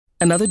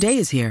Another day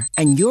is here,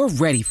 and you're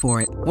ready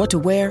for it. What to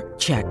wear?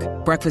 Check.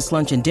 Breakfast,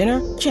 lunch, and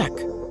dinner? Check.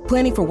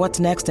 Planning for what's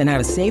next and how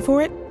to save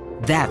for it?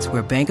 That's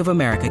where Bank of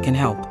America can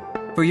help.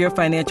 For your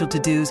financial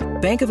to-dos,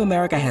 Bank of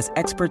America has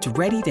experts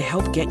ready to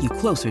help get you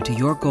closer to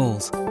your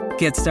goals.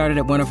 Get started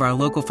at one of our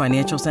local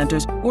financial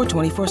centers or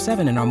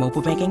 24/7 in our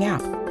mobile banking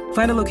app.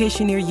 Find a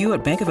location near you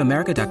at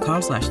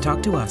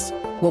bankofamerica.com/talktous.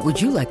 What would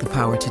you like the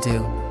power to do?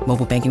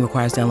 Mobile banking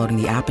requires downloading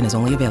the app and is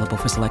only available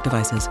for select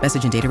devices.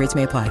 Message and data rates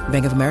may apply.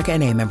 Bank of America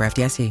N.A., member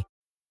FDIC.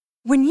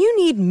 When you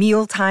need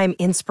mealtime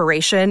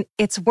inspiration,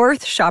 it's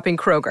worth shopping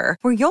Kroger,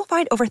 where you'll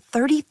find over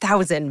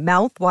 30,000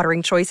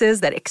 mouth-watering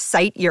choices that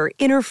excite your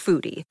inner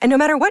foodie. And no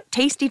matter what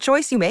tasty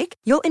choice you make,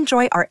 you'll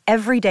enjoy our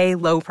everyday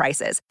low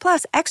prices,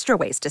 plus extra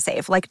ways to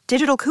save, like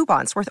digital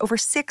coupons worth over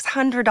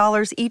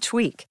 $600 each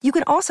week. You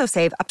can also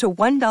save up to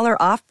 $1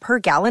 off per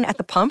gallon at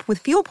the pump with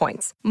fuel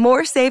points.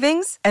 More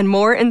savings and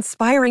more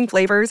inspiring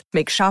flavors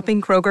make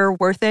shopping Kroger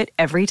worth it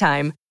every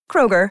time.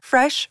 Kroger,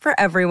 fresh for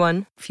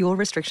everyone. Fuel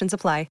restrictions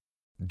apply.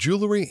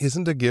 Jewelry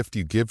isn't a gift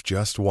you give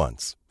just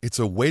once. It's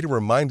a way to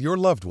remind your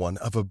loved one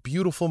of a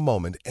beautiful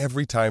moment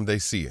every time they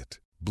see it.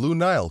 Blue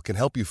Nile can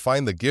help you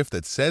find the gift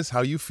that says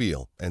how you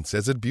feel and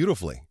says it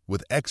beautifully,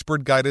 with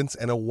expert guidance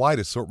and a wide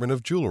assortment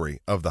of jewelry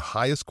of the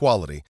highest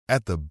quality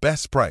at the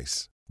best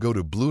price. Go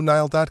to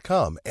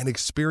BlueNile.com and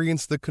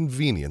experience the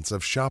convenience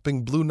of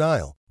shopping Blue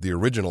Nile, the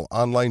original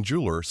online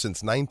jeweler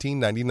since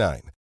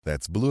 1999.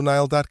 That's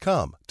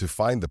BlueNile.com to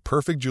find the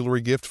perfect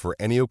jewelry gift for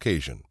any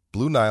occasion.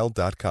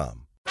 BlueNile.com.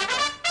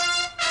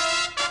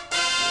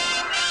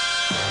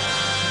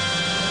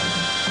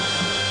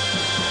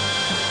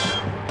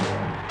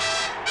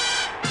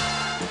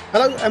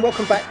 Hello and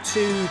welcome back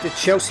to the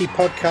Chelsea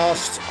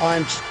podcast.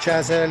 I'm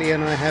Chaz Early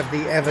and I have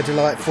the ever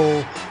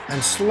delightful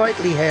and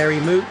slightly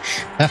hairy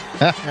Mooch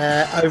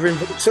over in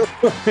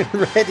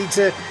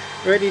Victoria,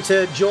 ready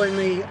to join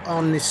me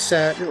on this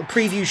little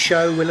preview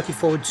show. We're looking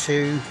forward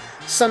to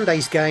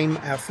Sunday's game,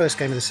 our first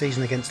game of the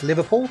season against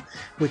Liverpool,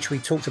 which we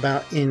talked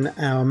about in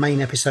our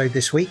main episode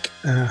this week.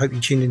 Hope you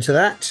tuned into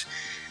that.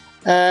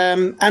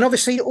 And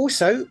obviously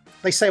also,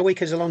 they say a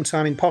week is a long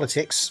time in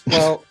politics.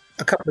 Well,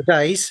 a couple of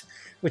days,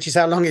 which is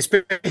how long it's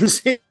been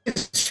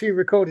since we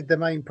recorded the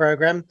main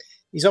programme,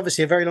 is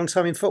obviously a very long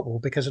time in football,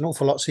 because an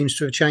awful lot seems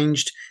to have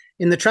changed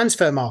in the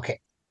transfer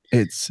market.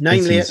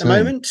 Namely, at the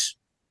moment,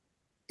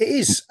 it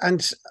is.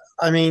 And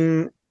I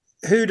mean,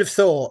 who'd have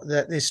thought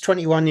that this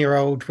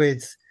 21-year-old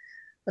with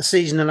a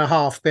season and a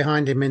half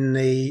behind him in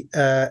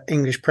the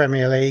English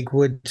Premier League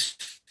would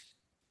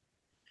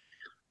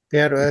be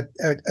able to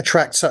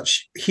attract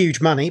such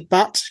huge money?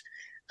 But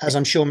as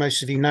I'm sure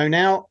most of you know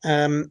now,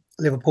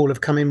 Liverpool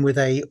have come in with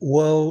a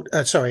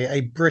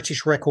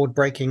British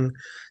record-breaking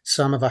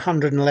sum of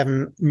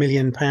 £111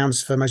 million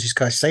for Moses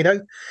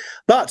Caicedo.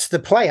 But the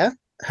player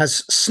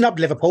has snubbed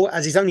Liverpool,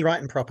 as is only right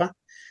and proper.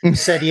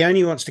 Said he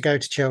only wants to go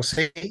to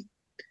Chelsea.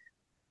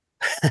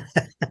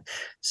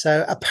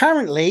 So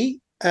apparently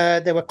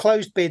there were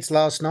closed bids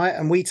last night,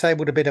 and we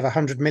tabled a bid of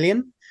 100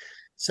 million.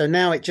 So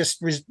now it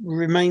just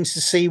remains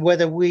to see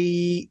whether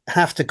we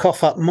have to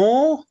cough up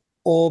more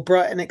or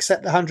Brighton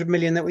accept the 100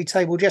 million that we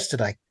tabled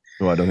yesterday.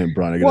 Well, I don't think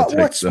Brighton are going to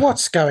take that.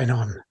 What's going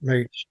on,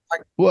 Mooch?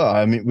 Well,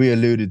 I mean, we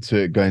alluded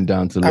to it going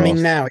down to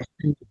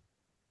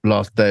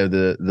last day of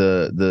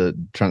the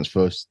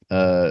transfer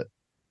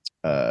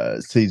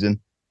season,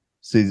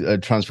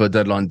 transfer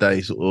deadline day,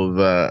 sort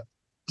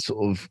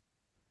of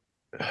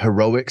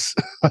heroics.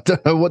 I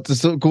don't know what to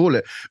sort of call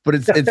it, but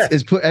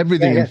it's put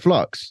everything in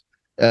flux.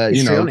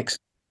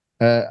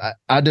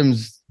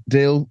 Adams'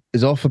 deal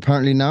is off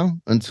apparently now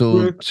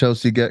until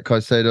Chelsea get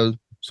Caicedo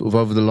sort of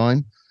over the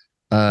line.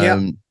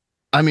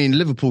 I mean,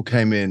 Liverpool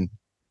came in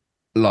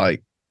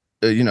like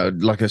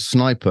a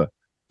sniper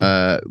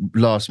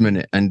last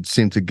minute and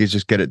seemed to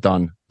just get it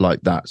done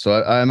like that. So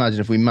I imagine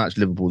if we match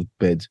Liverpool's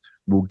bid,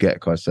 we'll get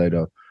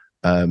Caicedo.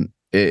 I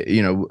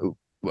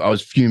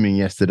was fuming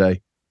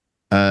yesterday,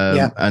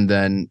 and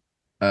then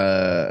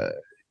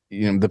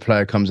the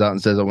player comes out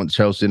and says, "I want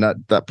Chelsea," and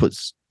that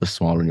puts a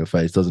smile on your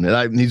face, doesn't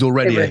it? He's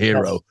already a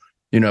hero.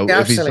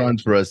 If he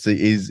signs for us,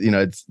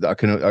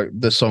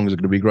 the songs are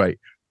going to be great.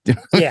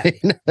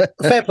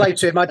 Fair play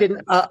to him. I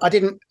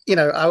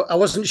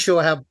wasn't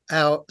sure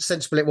how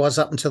sensible it was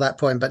up until that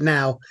point, but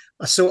now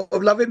I sort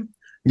of love him.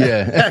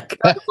 Yeah.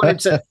 I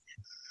want him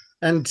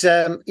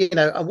to,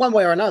 and one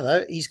way or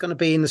another, he's going to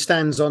be in the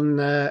stands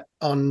on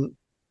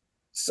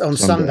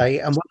Sunday,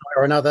 and one way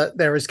or another,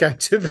 there is going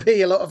to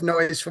be a lot of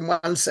noise from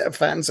one set of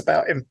fans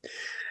about him.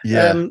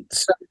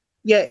 It's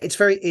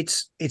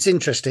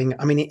interesting.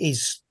 I mean, it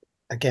is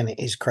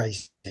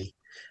crazy.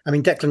 I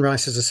mean, Declan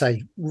Rice, as I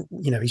say,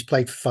 he's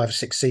played for 5 or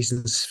 6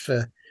 seasons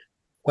for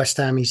West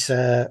Ham. He's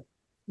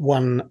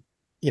won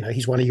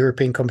a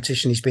European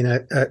competition. He's been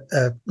a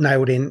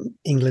nailed in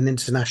England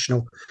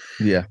international.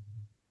 Yeah.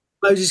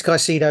 Moses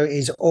Caicedo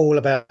is all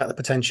about the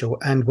potential,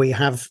 and we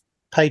have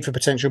paid for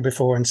potential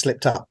before and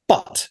slipped up.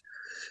 But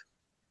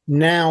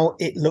now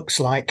it looks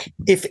like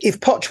if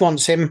Poch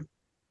wants him,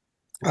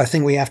 I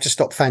think we have to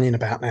stop fanning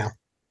about now.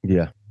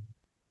 Yeah.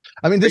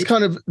 I mean, this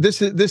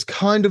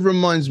kind of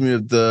reminds me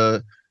of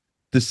the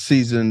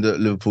season that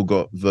Liverpool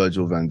got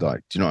Virgil van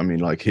Dijk. Do you know what I mean?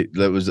 Like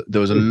there was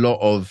a lot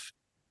of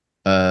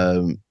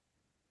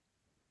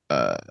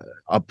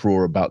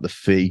uproar about the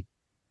fee,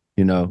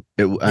 you know.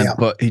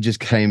 But he just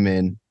came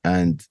in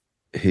and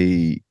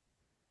he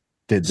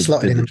did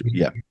and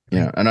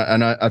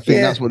I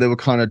think that's what they were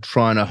kind of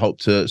trying to hope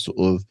to sort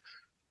of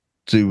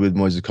do with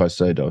Moises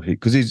Caicedo,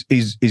 because he's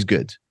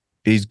good.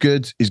 He's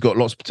good. He's got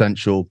lots of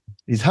potential.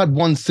 He's had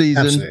one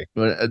season,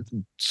 a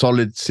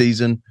solid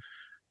season,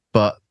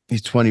 but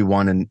he's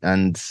 21,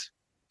 and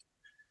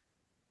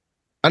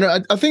I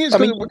think it's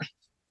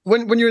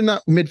when you're in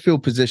that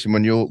midfield position,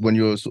 when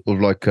you're sort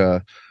of like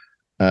a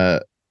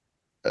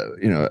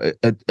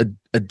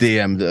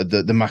DM,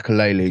 the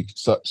Makalele,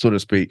 so to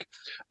speak.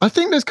 I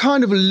think there's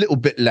kind of a little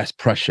bit less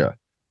pressure,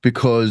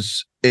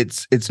 because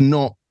it's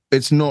not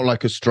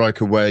like a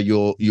striker where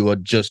you are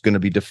just going to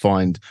be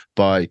defined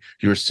by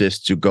your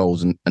assists, your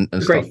goals, and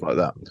stuff like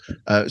that.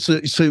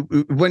 So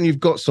when you've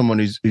got someone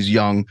who's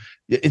young,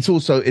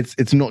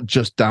 it's not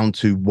just down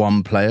to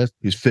one player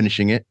who's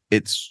finishing it.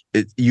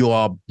 You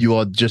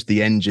are just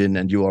the engine,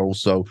 and you are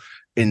also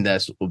in there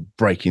sort of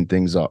breaking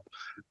things up.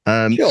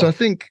 So I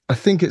think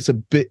it's a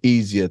bit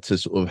easier to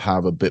sort of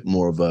have a bit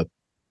more of a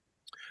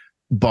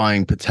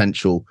buying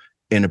potential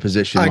in a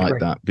position like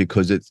that,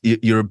 because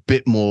you're a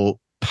bit more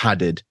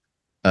padded.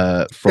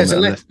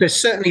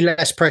 There's certainly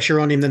less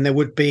pressure on him than there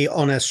would be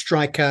on a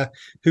striker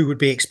who would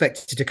be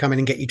expected to come in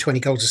and get you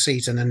 20 goals a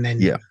season and then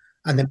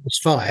was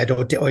fired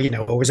or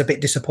was a bit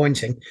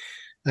disappointing.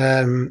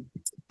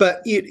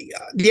 But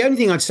the only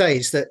thing I'd say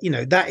is that,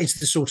 that is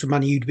the sort of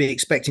money you'd be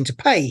expecting to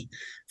pay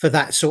for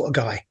that sort of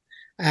guy.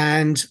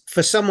 And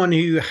for someone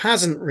who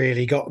hasn't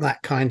really got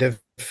that kind of,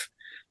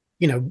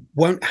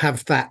 won't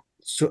have that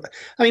sort.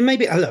 I mean,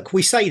 maybe look,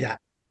 we say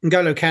that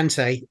N'Golo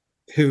Kante,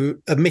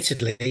 who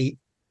admittedly,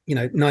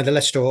 neither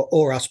Leicester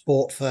or us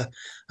bought for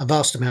a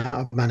vast amount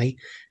of money,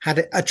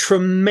 had a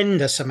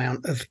tremendous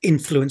amount of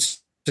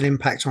influence and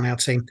impact on our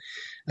team.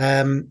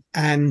 And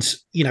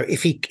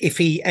if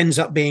he ends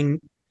up being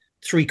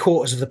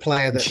 3/4 of the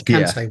player that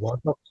Kante was,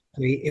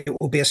 it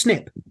will be a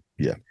snip.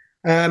 Yeah.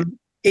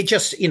 It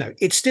just,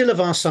 it's still a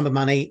vast sum of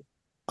money.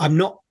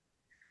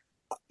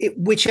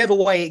 Whichever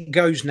way it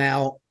goes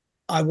now,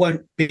 I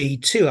won't be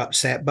too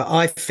upset, but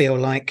I feel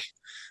like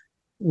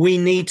we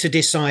need to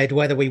decide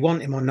whether we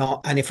want him or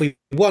not. And if we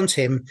want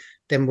him,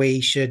 then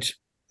we should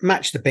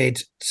match the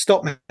bid,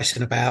 stop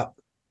messing about,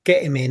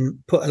 get him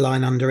in, put a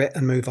line under it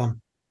and move on.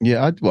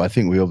 Yeah, I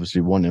think we obviously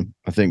want him.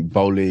 I think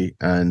Bowley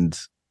and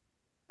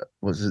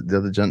what's the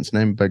other gent's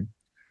name?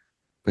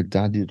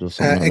 Baghdadi or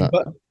something like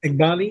that.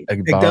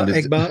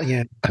 Egbali,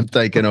 yeah. Have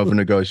taken over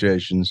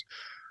negotiations.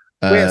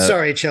 We're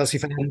sorry, Chelsea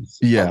fans.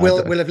 Yeah,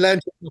 we'll have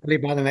learned it probably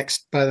by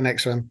the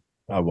next one.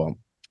 I won't.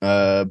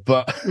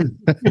 But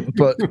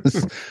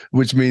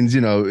which means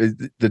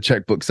the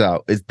checkbook's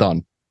out. It's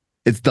done.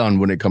 It's done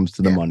when it comes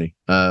to the money.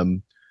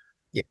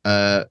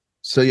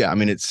 So I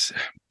mean it's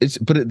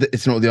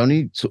not the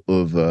only sort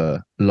of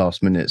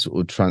last minute sort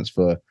of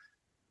transfer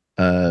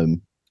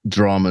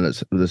drama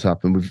that's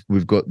happened.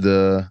 We've got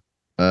the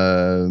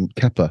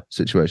Kepa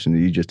situation that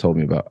you just told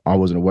me about. I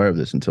wasn't aware of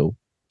this until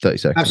 30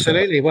 seconds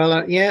Absolutely. ago. Well,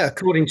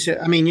 according to,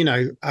 I mean,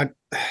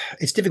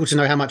 it's difficult to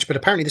know how much, but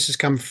apparently this has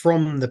come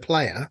from the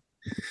player.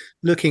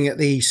 Looking at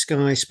the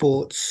Sky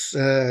Sports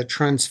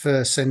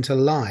Transfer Centre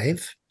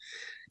Live,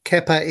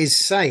 Kepa is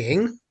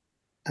saying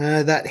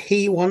that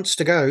he wants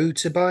to go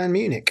to Bayern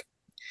Munich,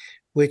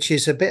 which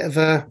is a bit of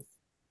a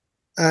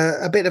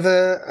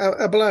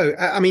blow.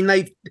 I mean,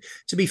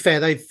 to be fair,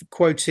 they've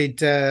quoted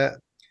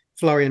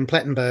Florian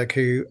Plettenberg,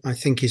 who I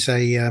think is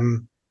a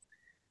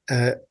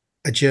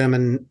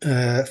German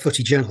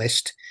footy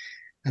journalist,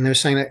 and they were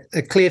saying that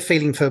a clear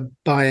feeling for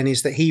Bayern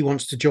is that he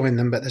wants to join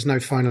them, but there's no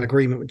final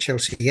agreement with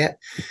Chelsea yet.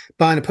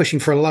 Bayern are pushing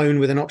for a loan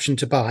with an option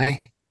to buy,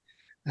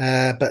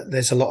 but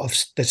there's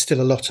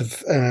still a lot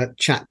of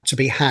chat to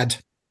be had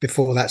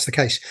before that's the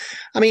case.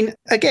 I mean,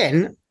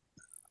 again,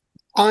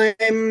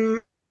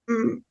 I'm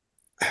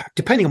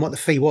depending on what the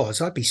fee was,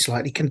 I'd be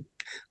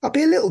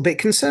a little bit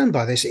concerned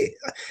by this.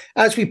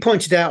 As we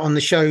pointed out on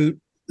the show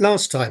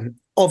last time,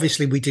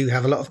 obviously we do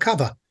have a lot of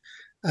cover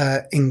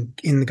in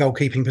the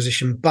goalkeeping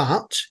position,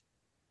 but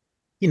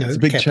it's a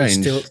big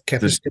change.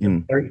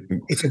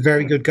 It's a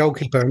very good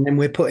goalkeeper, and then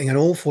we're putting an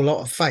awful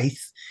lot of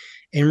faith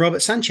in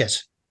Robert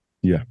Sanchez.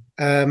 Yeah,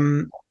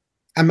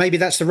 and maybe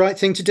that's the right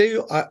thing to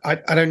do. I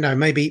don't know.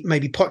 Maybe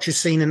Poch has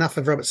seen enough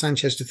of Robert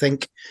Sanchez to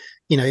think,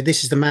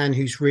 this is the man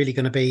who's really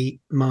going to be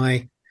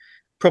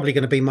probably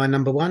going to be my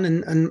number one,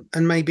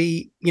 and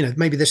maybe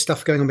there's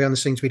stuff going on behind the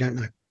scenes we don't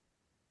know.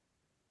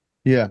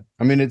 Yeah,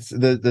 I mean,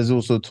 there's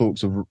also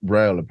talks of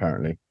Real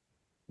apparently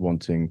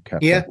wanting Kepa.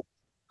 Yeah,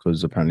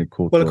 because apparently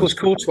Courtois. Well, of course,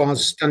 Courtois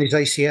has done his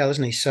ACL,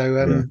 hasn't he? So,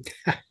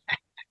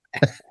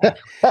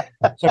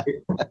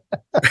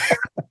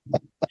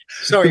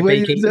 sorry,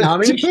 Beaky. No, I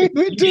mean, you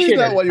do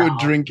that while you were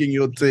drinking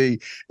your tea.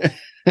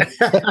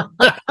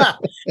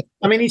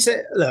 I mean, he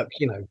said, "Look,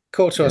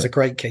 Courtois is a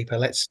great keeper.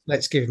 Let's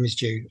give him his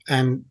due."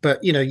 But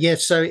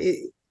so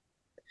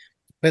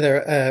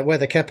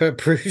whether Kepa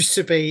proves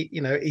to be,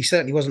 he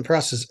certainly wasn't for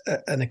us as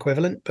an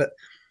equivalent, but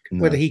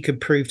whether he could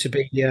prove to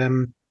be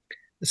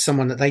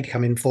someone that they'd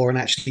come in for and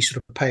actually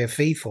sort of pay a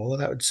fee for,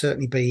 that would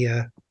certainly be.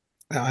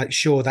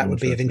 Sure, that would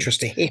be of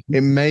interest to him.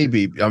 It may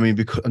be. I mean,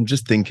 because I'm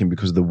just thinking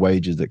because of the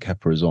wages that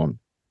Kepa is on,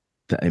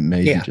 that it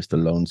may be just a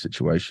loan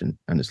situation,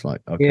 and it's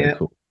like, okay,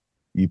 cool.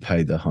 You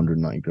pay the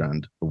 190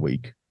 grand a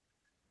week,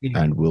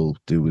 and we'll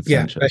do with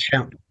Sanchez. Fair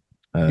shout.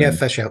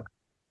 Fair shout.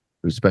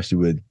 Especially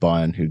with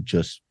Bayern, who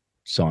just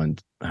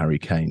signed Harry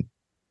Kane.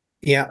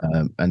 Yeah,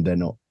 and they're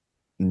not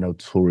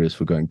notorious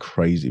for going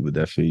crazy with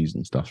their fees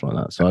and stuff like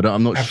that. So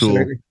I'm not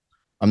Absolutely. sure.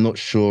 I'm not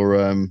sure.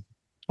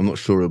 I'm not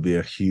sure it'll be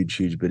a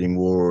huge bidding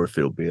war or if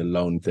it'll be a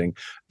loan thing.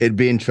 It'd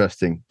be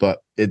interesting, but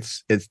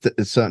it's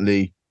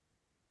certainly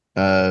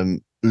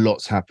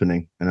lots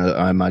happening, and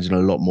I imagine a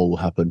lot more will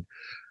happen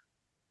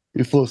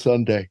before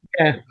Sunday.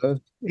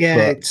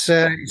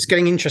 It's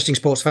getting interesting,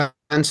 sports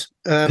fans.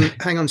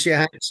 Hang on to your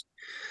hats.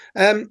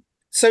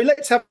 So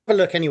let's have a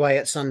look anyway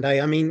at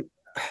Sunday. I mean,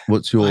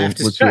 what's your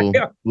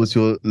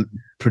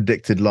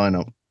predicted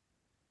lineup?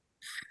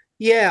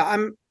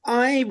 Yeah,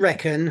 I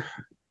reckon.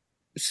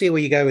 See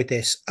where you go with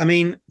this. I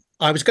mean,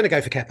 I was going to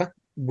go for Kepa.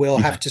 We'll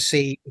have to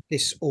see if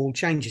this all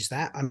changes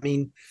that. I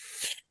mean,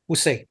 we'll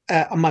see.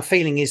 My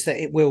feeling is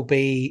that it will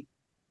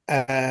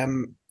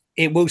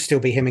still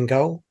be him in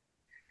goal.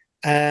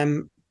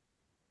 I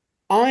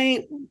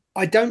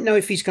don't know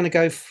if he's going to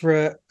go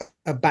for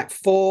a back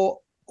four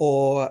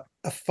or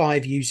a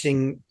five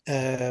using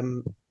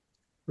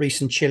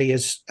Reece and Chile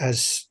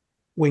as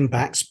wing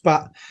backs,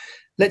 but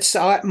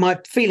my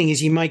feeling is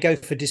he may go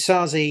for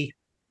Disasi,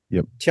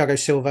 Thiago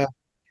Silva,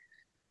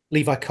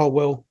 Levi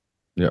Colwill,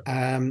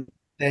 then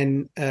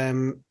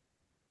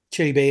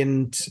Chile B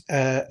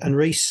and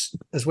Reece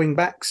as wing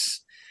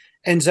backs,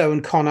 Enzo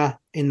and Connor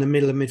in the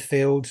middle of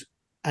midfield,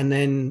 and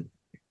then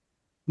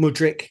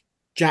Mudryk,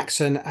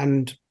 Jackson,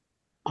 and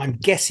I'm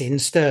guessing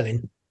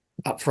Sterling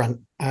up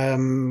front.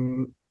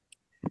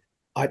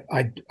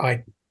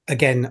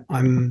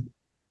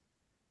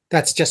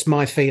 That's just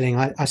my feeling.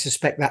 I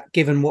suspect that,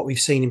 given what we've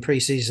seen in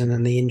pre-season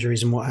and the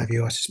injuries and what have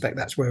you, I suspect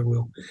that's where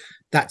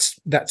that's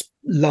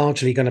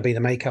largely going to be the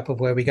makeup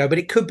of where we go. But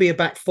it could be a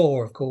back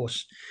four, of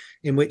course,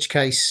 in which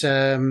case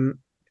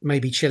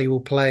maybe Chile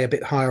will play a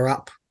bit higher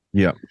up.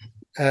 Yeah.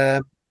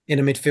 In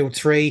a midfield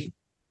three,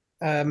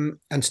 and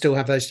still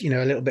have those,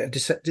 a little bit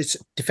of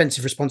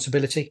defensive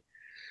responsibility.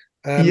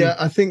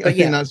 I think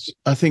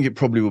it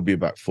probably will be a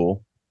back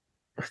four.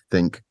 I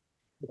think.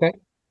 Okay.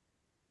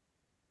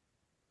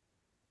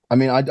 I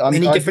mean,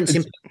 any difference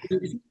in?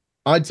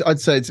 I'd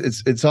say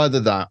it's either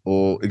that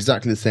or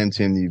exactly the same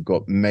team that you've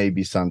got.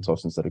 Maybe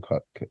Santos instead of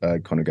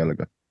Conor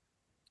Gallagher.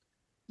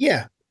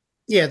 Yeah,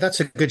 that's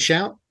a good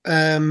shout.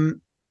 A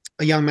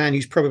young man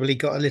who's probably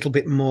got a little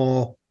bit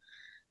more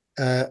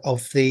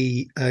of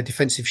the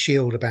defensive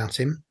shield about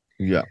him.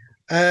 Yeah.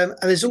 And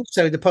there's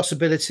also the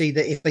possibility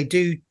that if they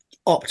do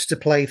opt to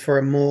play for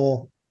a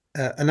more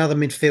another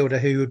midfielder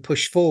who would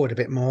push forward a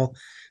bit more,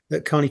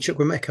 that Carney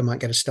Chukwuemeka might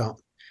get a start.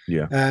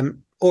 Yeah.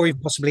 Or even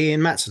possibly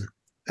Ian Matson.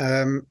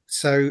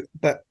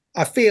 But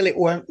I feel it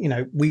won't,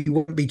 we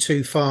won't be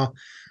too far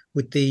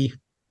with the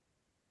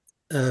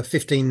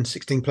 15,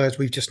 16 players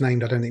we've just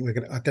named. I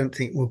don't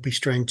think we'll be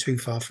straying too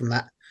far from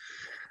that.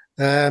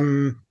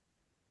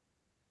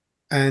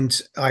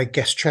 And I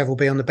guess Trev will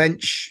be on the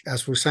bench,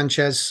 as will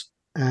Sanchez.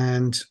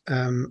 And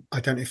I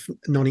don't know if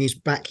Noni is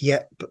back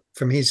yet, but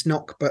from his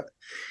knock, but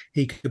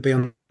he could be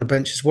on the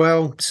bench as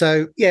well.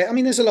 So yeah, I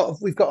mean,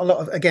 we've got a lot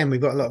of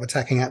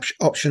attacking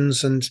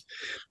options, and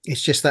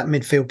it's just that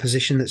midfield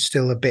position that's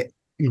still a bit,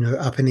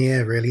 up in the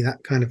air, really.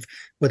 That kind of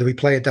whether we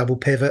play a double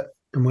pivot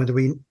and whether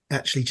we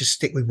actually just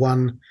stick with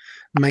one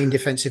main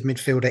defensive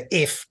midfielder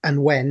if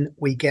and when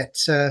we get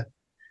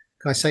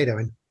Caicedo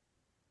in.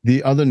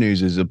 The other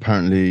news is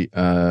apparently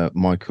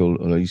Michael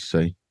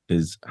Olise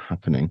is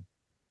happening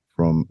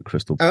from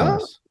Crystal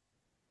Palace.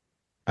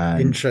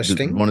 And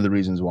interesting. One of the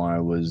reasons why I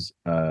was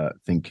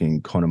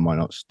thinking Connor might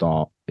not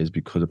start is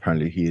because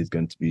apparently he is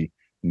going to be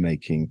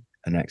making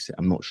an exit.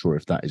 I'm not sure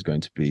if that is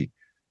going to be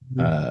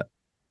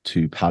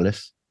to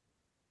Palace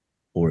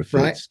or if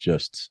it's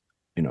just,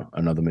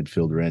 another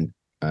midfielder in.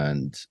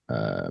 And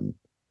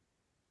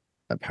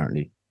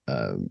apparently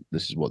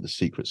this is what the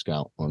secret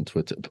scout on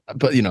Twitter.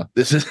 But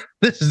this is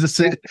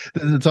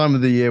the time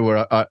of the year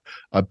where I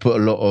put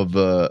a lot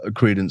of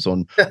credence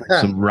on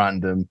some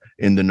random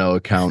in the know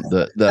account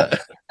that they're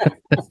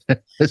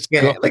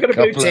going to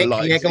blue tick.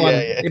 Yeah, go on.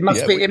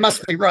 It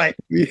must be right.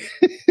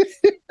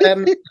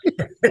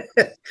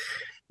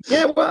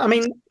 Well, I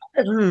mean,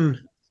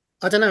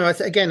 I don't know. I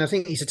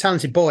think he's a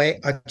talented boy.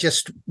 I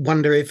just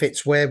wonder if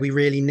it's where we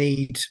really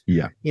need.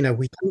 Yeah,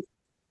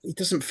 it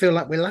doesn't feel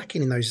like we're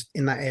lacking in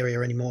that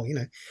area anymore.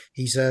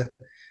 He's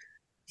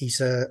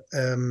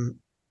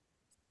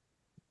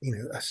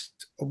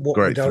what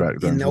great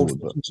would in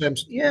old-fashioned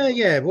terms.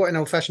 Yeah. What in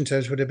old-fashioned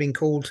terms would have been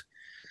called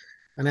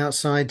an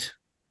outside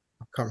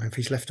can't remember if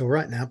he's left or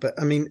right now, but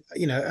I mean,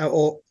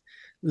 or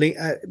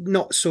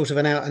not sort of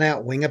an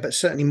out winger, but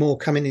certainly more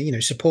coming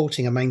in,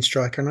 supporting a main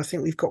striker. And I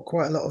think we've got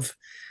quite a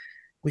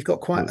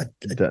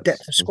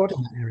depth of squad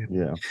in that area.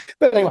 Yeah.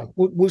 But anyway,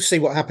 we'll see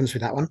what happens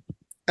with that one.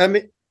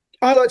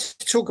 I like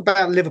to talk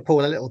about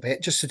Liverpool a little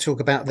bit, just to talk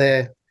about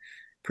their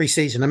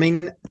pre-season. I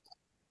mean,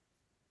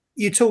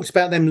 you talked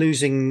about them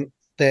losing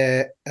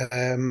their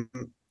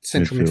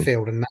central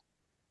midfield, and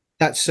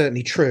that's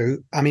certainly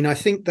true. I mean, I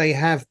think they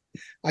have.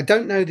 I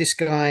don't know this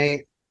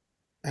guy,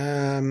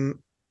 the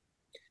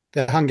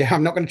Hungarian.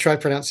 I'm not going to try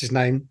to pronounce his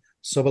name.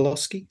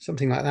 Sobolowski,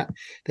 something like that.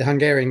 The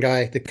Hungarian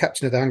guy, the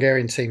captain of the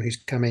Hungarian team,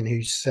 who's come in, who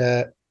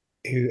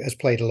has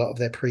played a lot of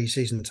their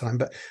pre-season time.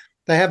 But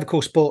they have, of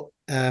course, bought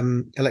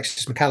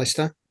Alexis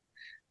McAllister,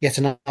 yet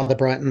another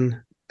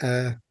Brighton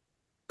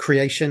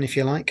creation, if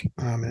you like.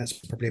 I mean, that's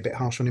probably a bit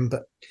harsh on him,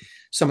 but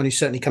someone who's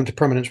certainly come to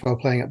prominence while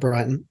playing at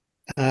Brighton.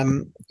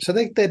 So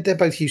they're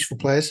both useful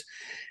players,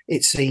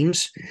 it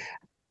seems.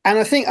 And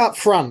I think up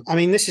front, I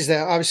mean, this is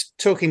their. I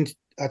talked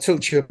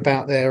to you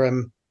about their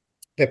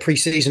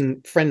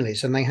pre-season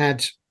friendlies, and they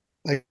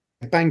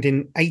banged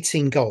in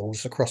 18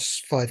 goals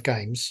across 5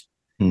 games.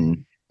 I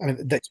mean,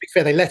 to be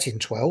fair, they let in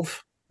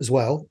 12 as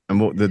well. And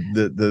what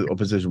the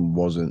opposition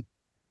wasn't?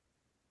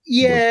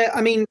 Yeah,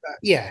 I mean,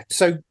 yeah.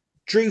 So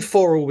drew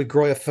 4-4 with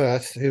Greuther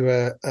Fürth, who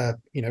are a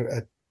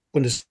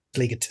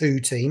Bundesliga 2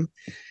 team.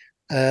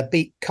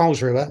 Beat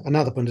Karlsruhe,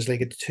 another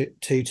Bundesliga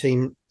 2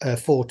 team,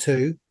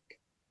 4-2.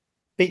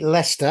 Beat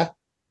Leicester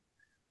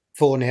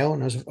 4-0,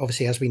 and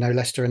obviously, as we know,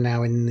 Leicester are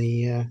now in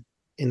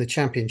the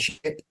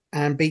Championship,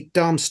 and beat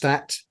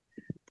Darmstadt,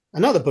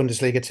 another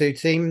Bundesliga 2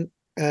 team,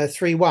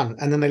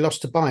 3-1, and then they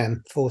lost to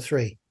Bayern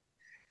 4-3.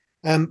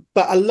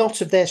 But a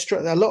lot of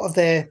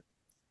their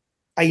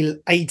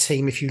A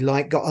team, if you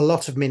like, got a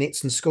lot of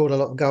minutes and scored a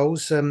lot of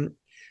goals.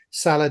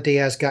 Salah,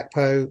 Diaz,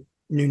 Gakpo,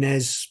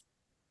 Nunez,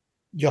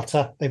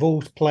 Jota, they've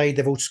all played,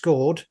 they've all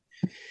scored.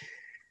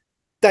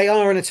 They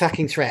are an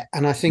attacking threat,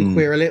 and I think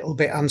we're a little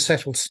bit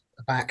unsettled at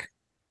the back.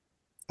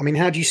 I mean,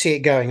 how do you see it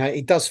going?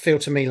 It does feel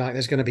to me like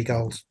there's going to be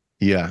goals.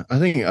 Yeah, I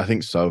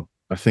think so.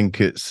 I think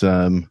it's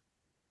going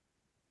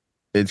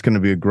to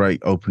be a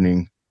great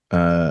opening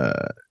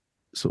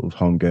sort of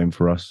home game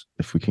for us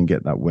if we can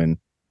get that win.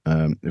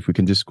 If we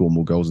can just score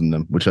more goals than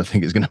them, which I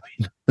think is going to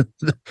be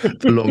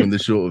the long and the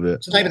short of it.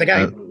 It's the name of the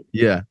game.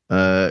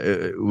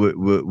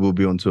 We'll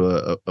be onto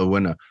a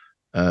winner.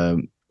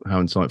 How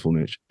insightful,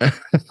 Mitch.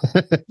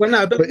 Well,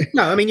 no,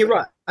 I mean, you're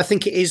right. I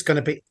think it is going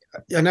to be.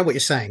 I know what you're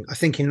saying. I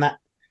think in that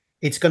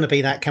it's going to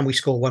be that can we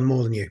score one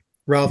more than you,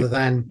 rather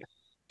than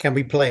can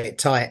we play it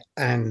tight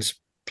and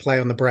play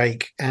on the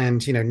break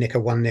and nick a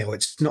 1-0.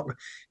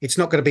 It's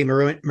not going to be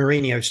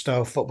Mourinho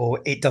style football.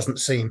 It doesn't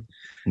seem,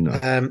 no.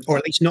 Or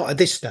at least not at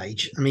this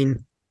stage. I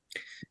mean,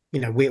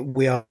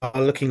 we are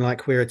looking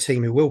like we're a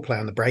team who will play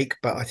on the break,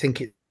 but I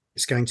think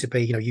it's going to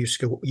be you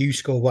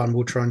score one,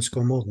 we'll try and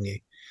score more than you.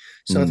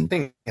 So I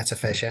think that's a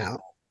fair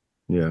shout.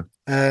 Yeah.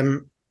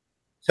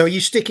 So are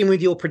you sticking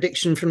with your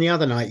prediction from the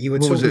other night? You were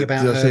talking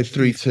about. Did I say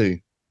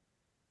 3-2?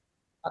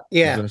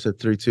 Yeah. I said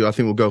 3-2. I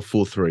think we'll go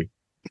 4-3.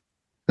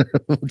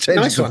 We'll change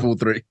it to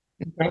 4-3.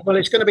 Well,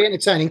 it's going to be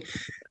entertaining,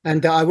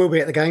 and I will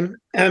be at the game.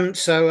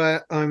 So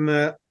I'm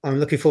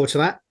looking forward to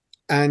that.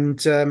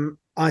 And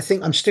I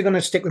think I'm still going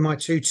to stick with my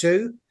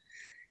 2-2,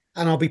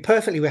 and I'll be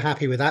perfectly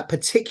happy with that,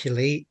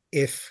 particularly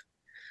if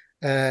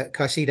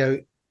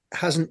Caicedo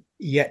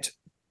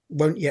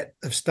won't yet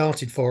have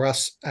started for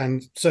us,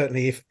 and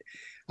certainly if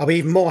I'll be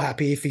even more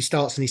happy if he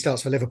starts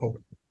for Liverpool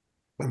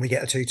when we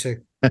get a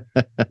 2-2.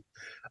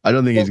 I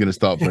don't think he's going to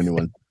start for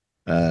anyone.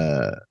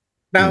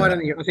 No, I don't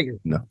think.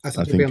 I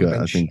think it'll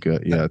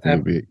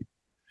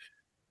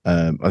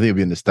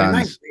be in the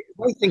stands.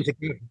 Things are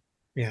good.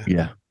 Yeah.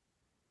 Yeah.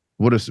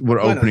 What an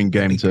opening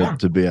game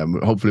to be at.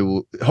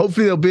 Hopefully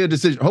there'll be a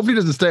decision. Hopefully he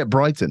doesn't stay at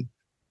Brighton.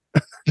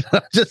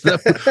 Just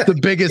the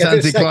biggest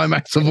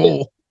anticlimax of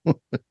all.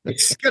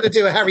 It's got to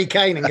do a Harry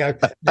Kane and go,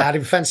 nah, I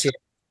didn't fancy it.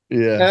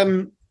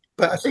 Yeah.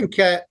 But I think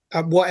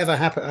whatever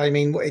happened, I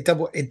mean,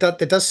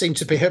 there does seem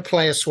to be a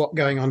player swap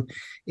going on.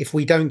 If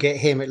we don't get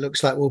him, it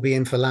looks like we'll be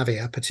in for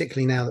Lavia,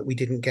 particularly now that we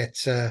didn't get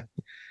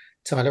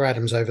Tyler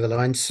Adams over the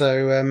line.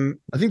 So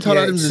I think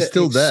Tyler Adams is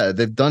still there.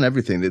 They've done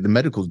everything. The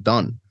medical's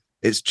done.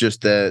 It's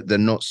just they're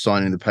not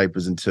signing the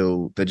papers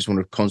until they just want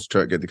to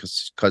concentrate, get the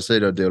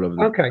Caicedo deal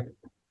over. Okay.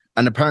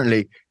 And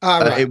apparently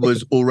it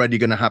was already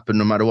going to happen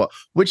no matter what,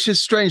 which is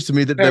strange to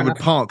me that they would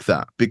park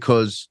that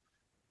because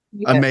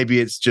and maybe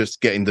it's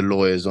just getting the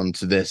lawyers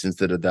onto this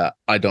instead of that.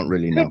 I don't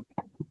really know.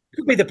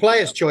 Could be the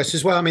player's choice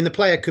as well. I mean, the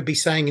player could be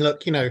saying,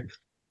 look,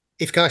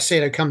 if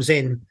Caicedo comes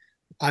in,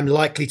 I'm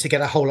likely to get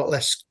a whole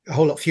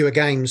lot fewer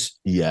games.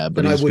 Yeah,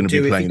 but he's going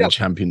to be playing in the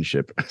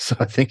Championship. So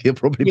I think he'll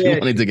probably be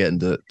wanting to get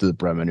into the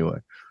Prem anyway.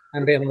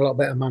 And be on a lot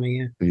better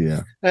money,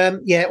 yeah.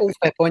 Yeah, all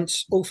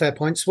fair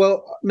points.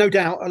 Well, no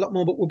doubt a lot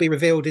more will be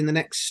revealed in the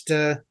next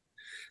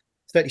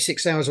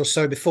 36 hours or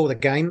so before the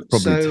game.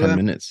 Probably 10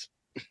 minutes.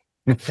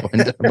 By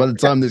the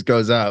time this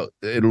goes out,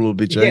 it'll all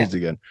be changed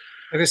again.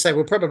 Like I say,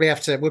 we're probably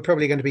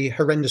going to be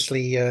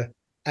horrendously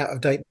out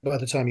of date by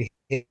the time you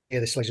hear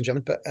this, ladies and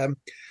gentlemen. But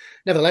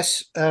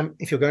nevertheless,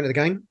 if you're going to the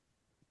game,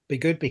 be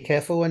good, be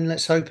careful, and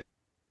let's hope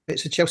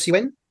it's a Chelsea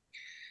win.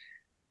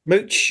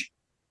 Mooch,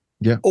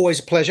 yeah, always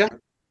a pleasure.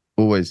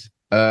 Always.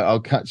 I'll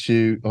catch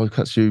you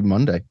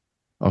Monday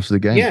after the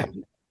game. Yeah,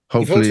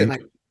 hopefully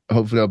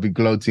I'll be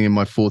gloating in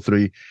my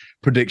 4-3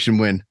 prediction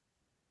win.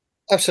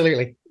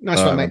 Absolutely,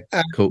 nice one, mate.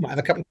 Cool. Might have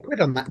a couple of quid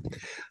on that.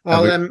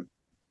 I'll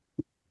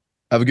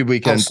have a good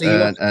weekend.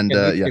 Yeah,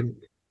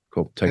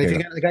 cool. Take care. If you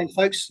go to the game,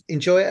 folks,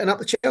 enjoy it and up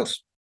the Chelsea.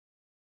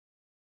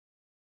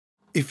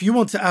 If you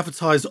want to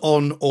advertise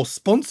on or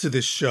sponsor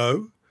this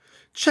show,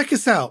 check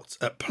us out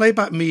at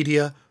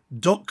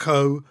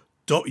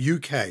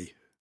playbackmedia.co.uk.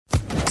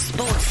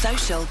 Sports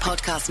Social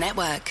Podcast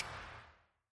Network.